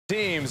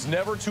Teams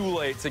never too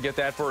late to get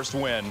that first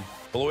win.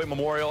 Beloit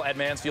Memorial at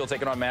Mansfield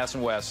taking on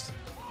Madison West.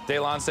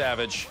 Daylon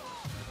Savage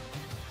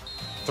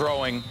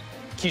throwing.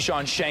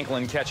 Keyshawn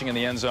Shanklin catching in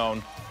the end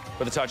zone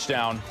for the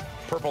touchdown.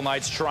 Purple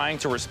Knights trying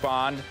to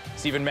respond.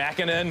 Stephen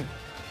Makinen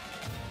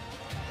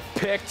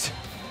picked.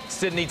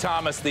 Sidney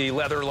Thomas, the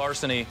leather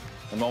larceny.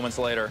 And moments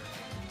later,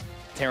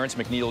 Terrence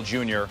McNeil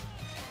Jr.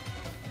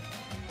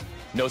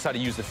 knows how to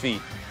use the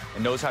feet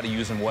and knows how to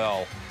use them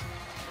well.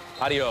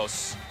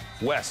 Adios.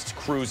 West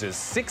cruises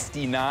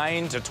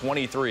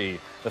 69-23,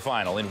 the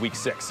final in Week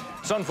 6.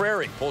 Sun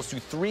Prairie pulls to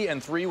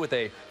 3-3 with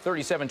a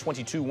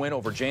 37-22 win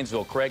over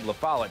Janesville. Craig La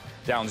Follette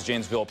downs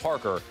Janesville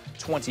Parker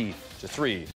 20-3.